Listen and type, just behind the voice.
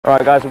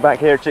Alright guys, we're back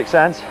here at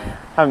Chicksands.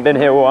 Haven't been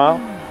here a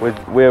while.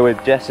 We're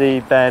with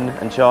Jesse, Ben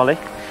and Charlie.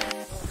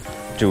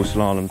 Dual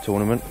slalom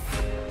tournament.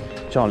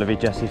 Charlie v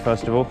Jesse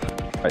first of all.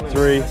 Right,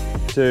 3,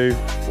 2,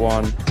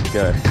 1,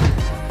 go.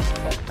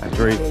 And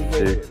 3,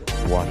 2,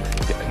 1,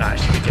 go.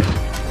 Nice, should be good.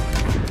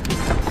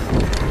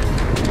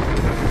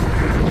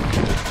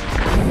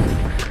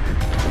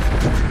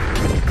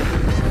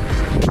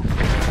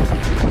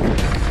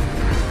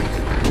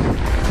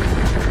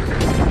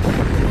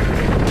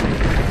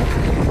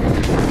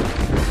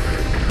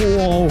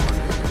 Whoa!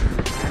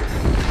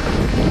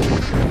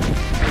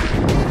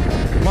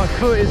 My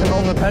foot isn't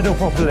on the pedal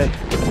properly.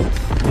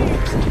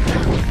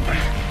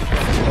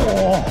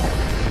 Oh.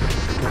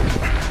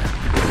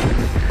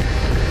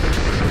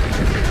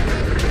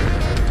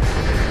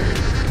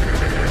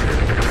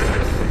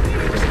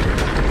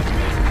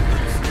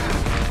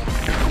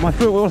 My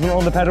foot wasn't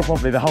on the pedal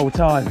properly the whole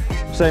time.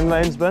 Same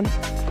lanes, Ben.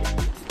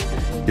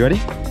 You ready?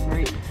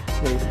 3, 2.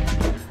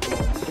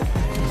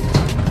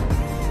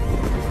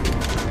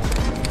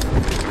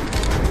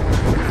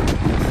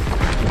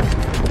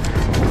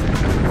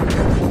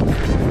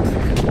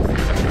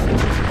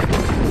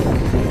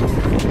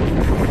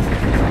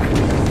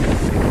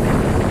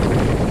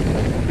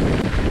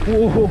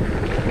 Whoa.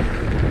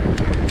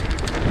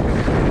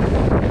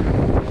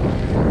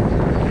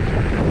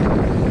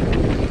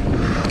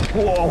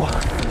 Whoa.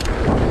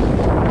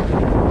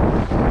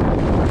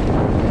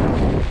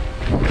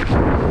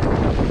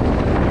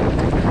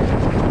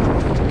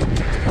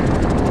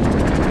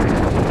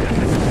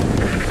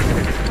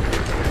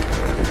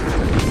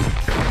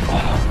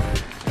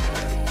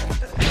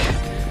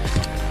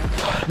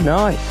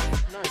 Nice.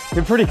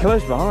 You're pretty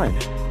close behind.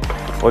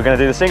 We're going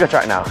to do the single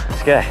track now.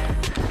 Let's go.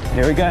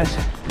 Here it goes.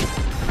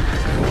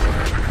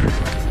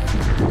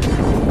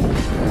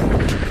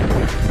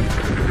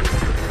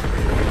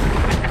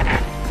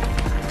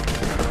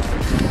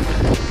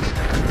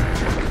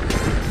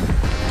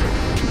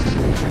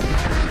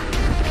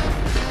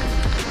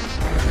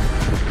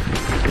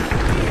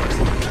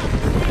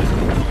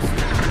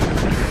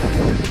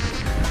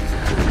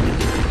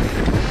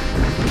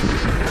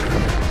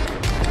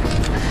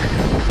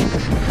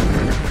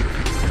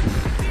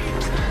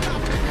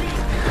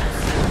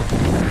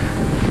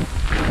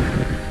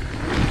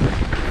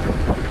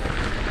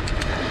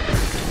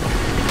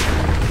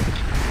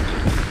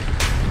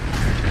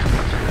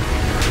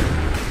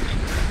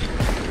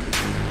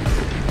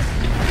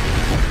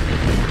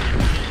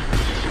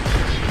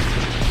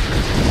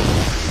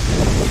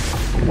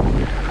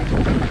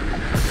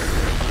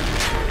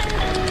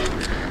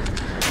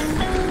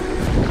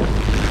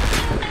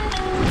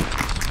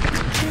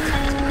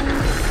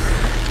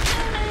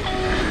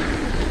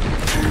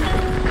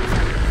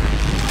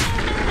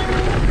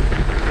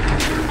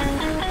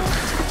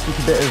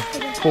 A bit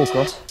of four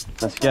cross.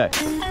 Let's go.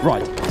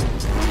 Right.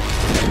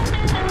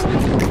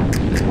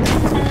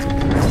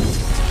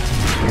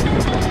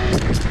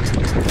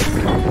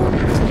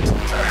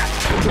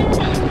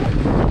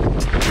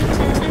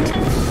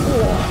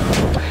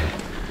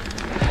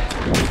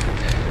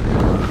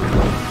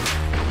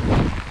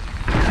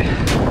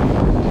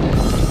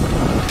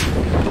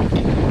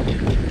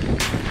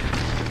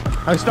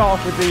 I'll start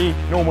off with the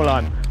normal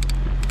line.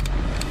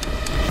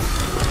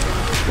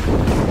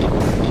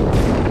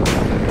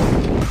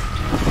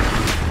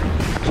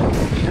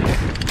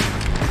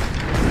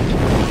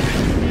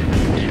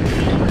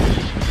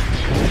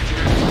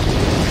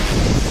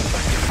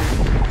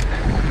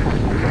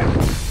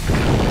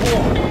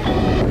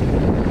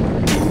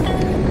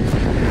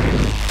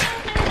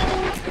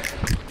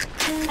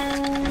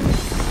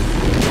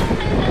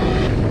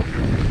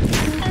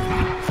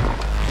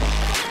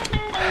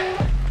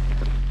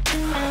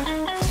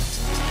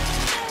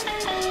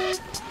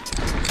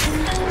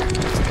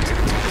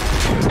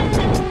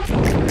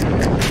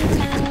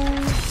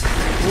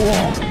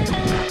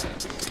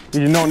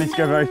 You do not need to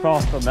go very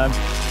fast on them.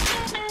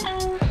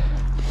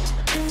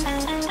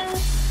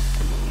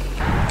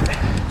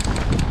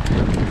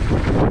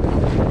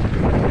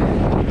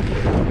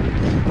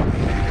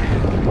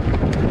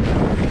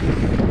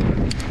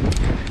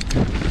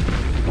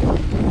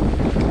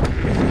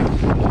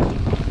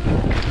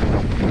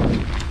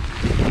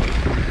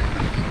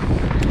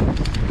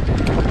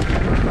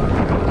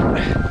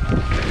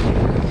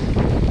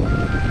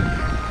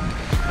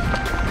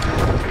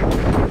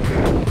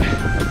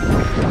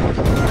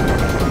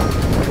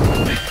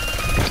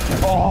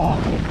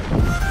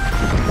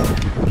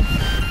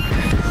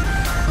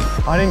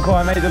 I didn't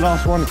quite make the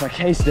last one because I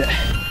cased it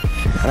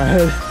and I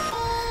heard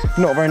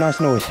not a very nice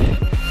noise.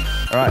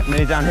 All right,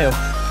 nearly downhill.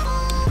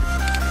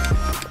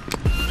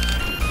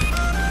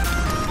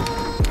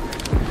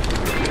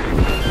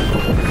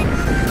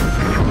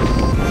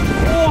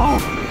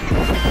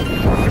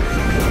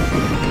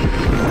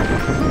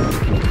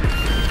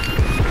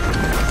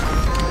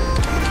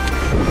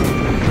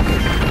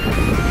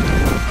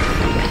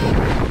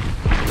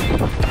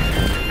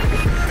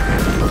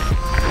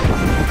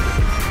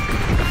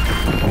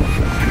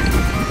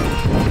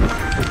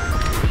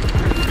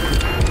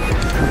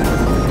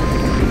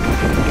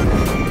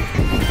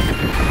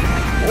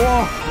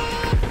 Whoa.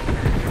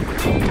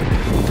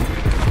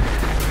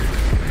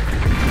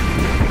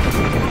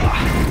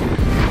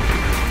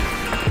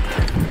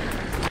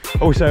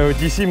 Also, do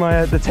you see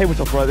my the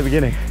tabletop right at the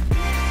beginning?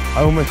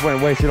 I almost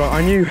went way too long.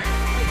 I knew.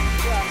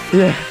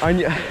 Yeah, I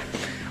knew.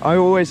 I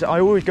always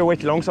go way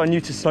too long, so I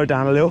knew to slow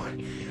down a little.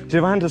 So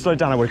if I hadn't slowed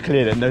down, I would have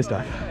cleared it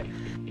nosedive.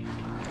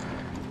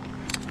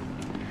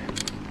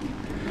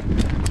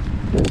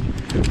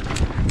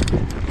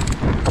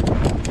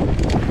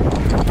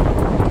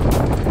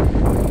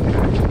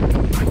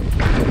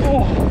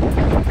 Oh,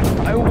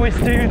 I always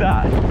do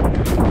that.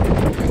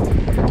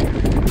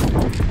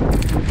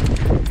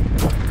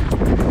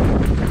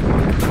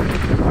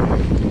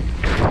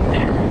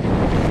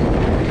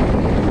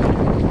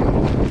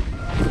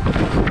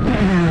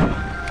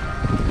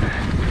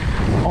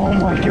 Oh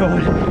my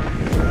god.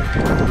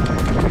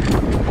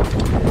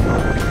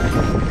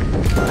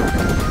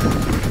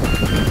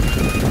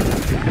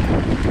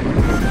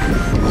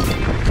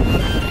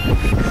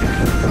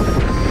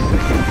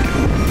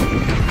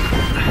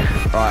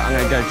 Right, I'm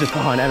going to go just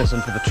behind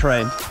Emerson for the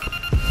train.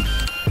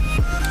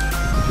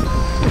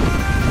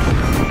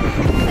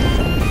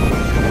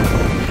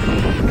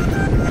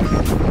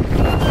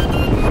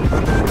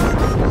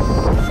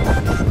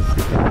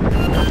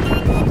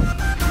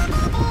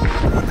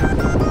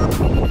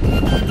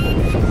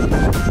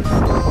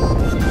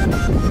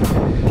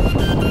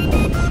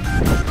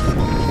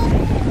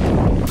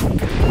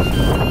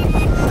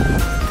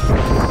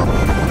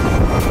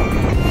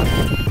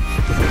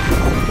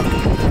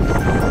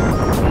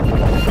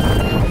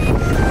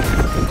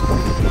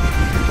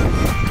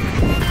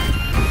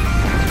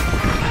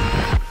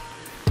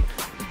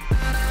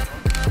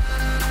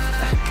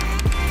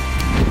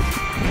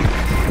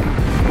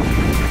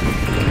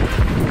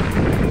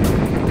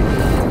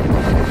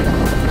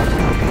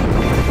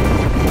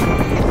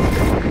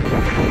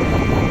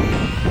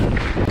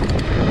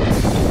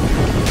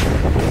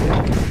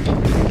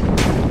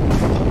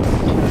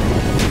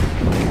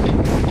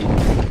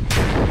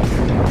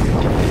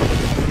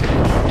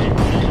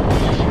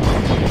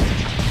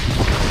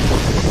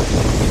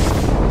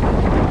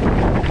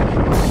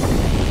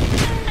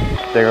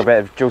 Doing a bit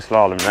of dual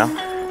slalom now.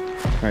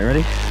 Right,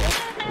 ready?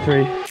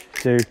 3,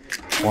 2,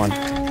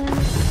 1.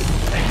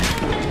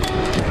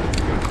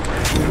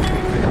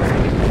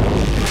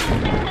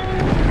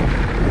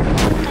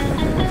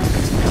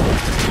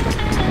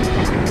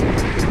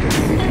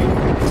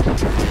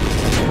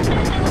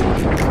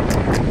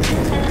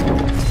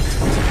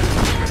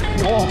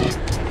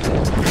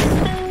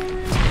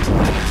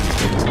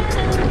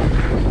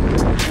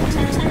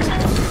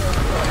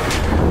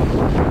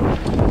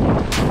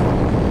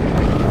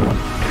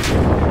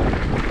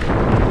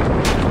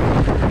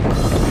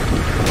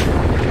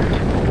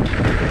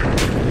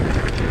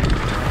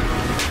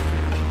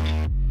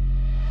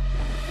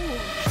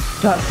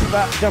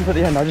 That jump at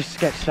the end I just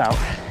sketched out.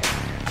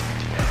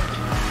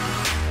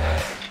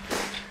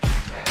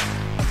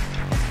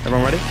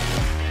 Everyone ready?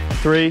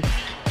 3,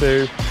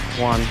 2,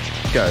 1,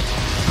 go.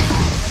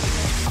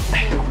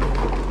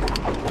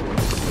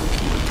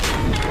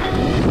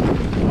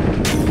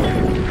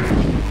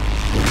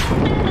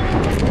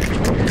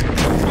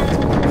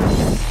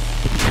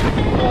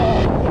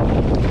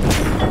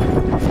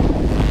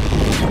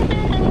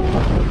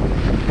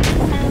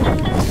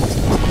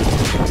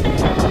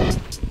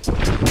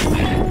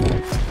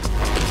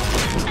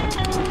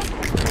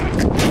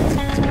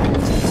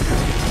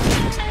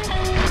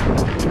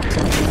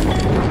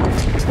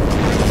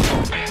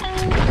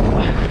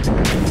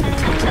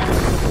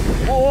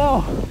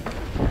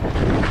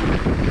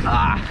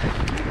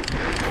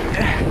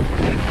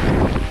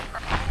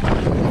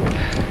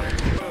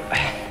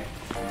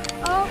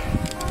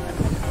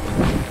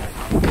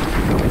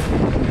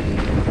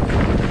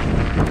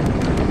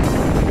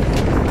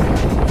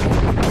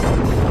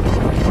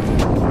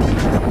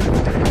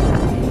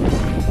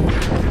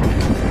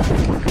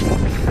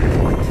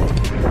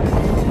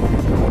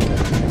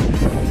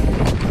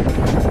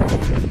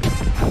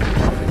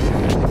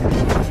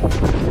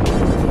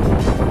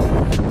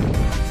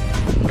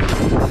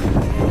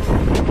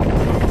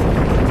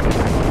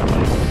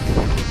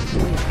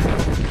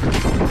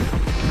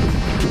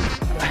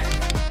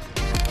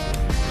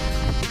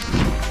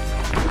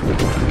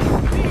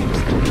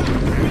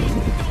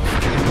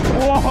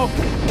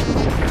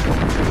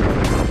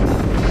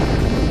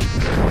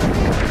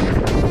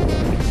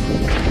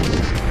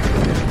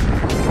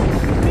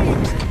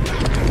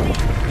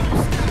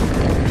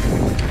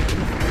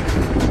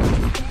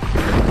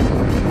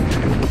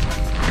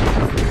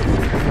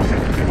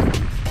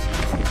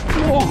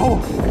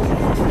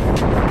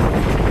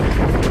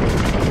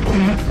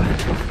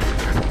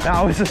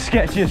 That was the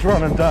sketchiest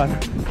run I've done.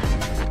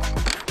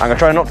 I'm gonna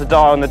try not to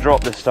die on the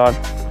drop this time.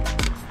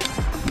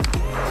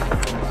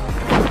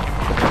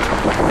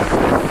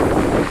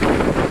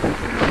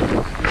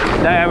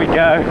 There we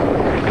go.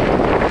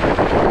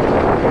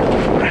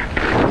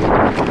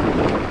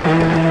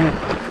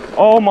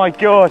 Oh my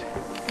god.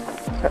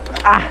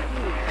 Ah.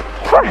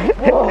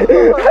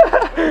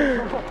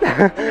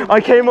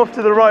 I came off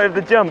to the right of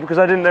the jump because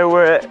I didn't know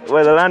where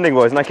the landing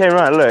was, and I came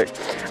around and looked,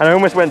 and I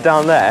almost went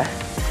down there.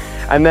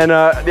 And then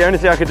the only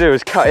thing I could do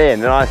was cut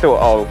in, and I thought,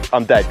 oh,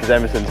 I'm dead because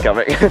Emerson's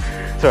coming.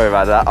 Sorry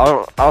about that.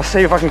 I'll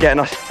see if I can get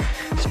enough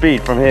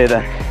speed from here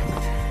then.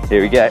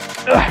 Here we go.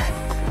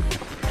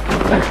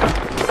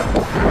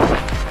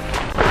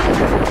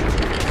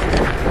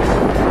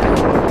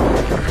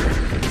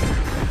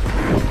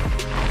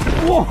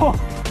 Whoa.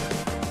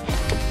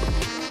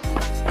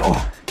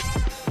 Oh.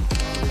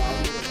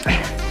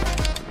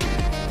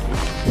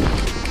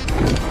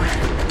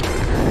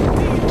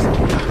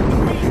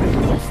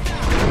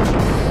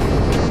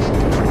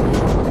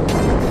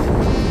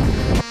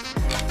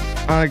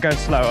 I'm gonna go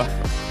slower.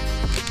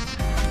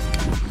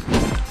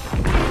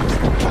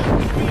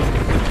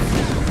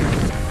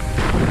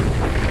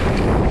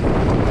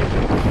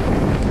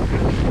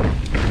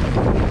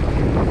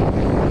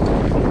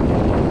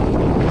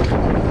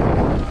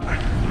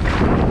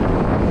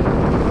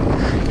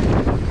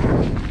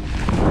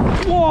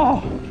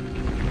 Whoa!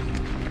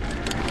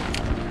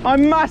 I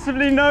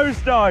massively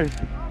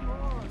nosedived.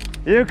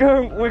 We're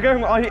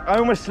going, I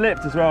almost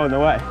slipped as well on the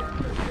way.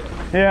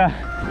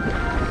 Yeah.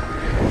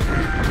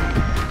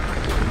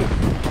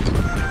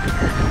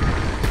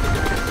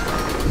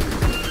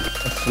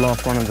 That's the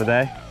last one of the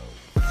day.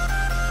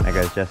 There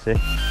goes Jesse.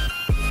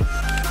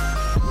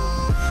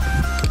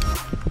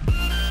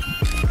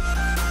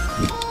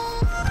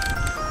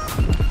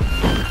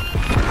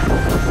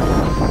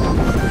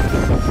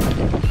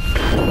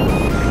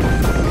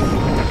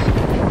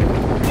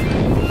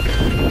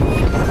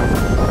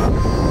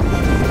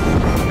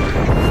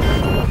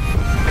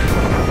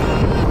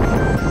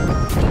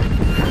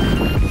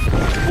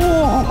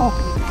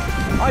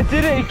 I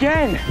did it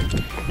again!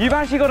 You've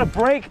actually got a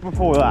break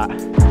before that.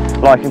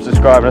 Like and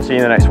subscribe, and I'll see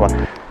you in the next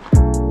one.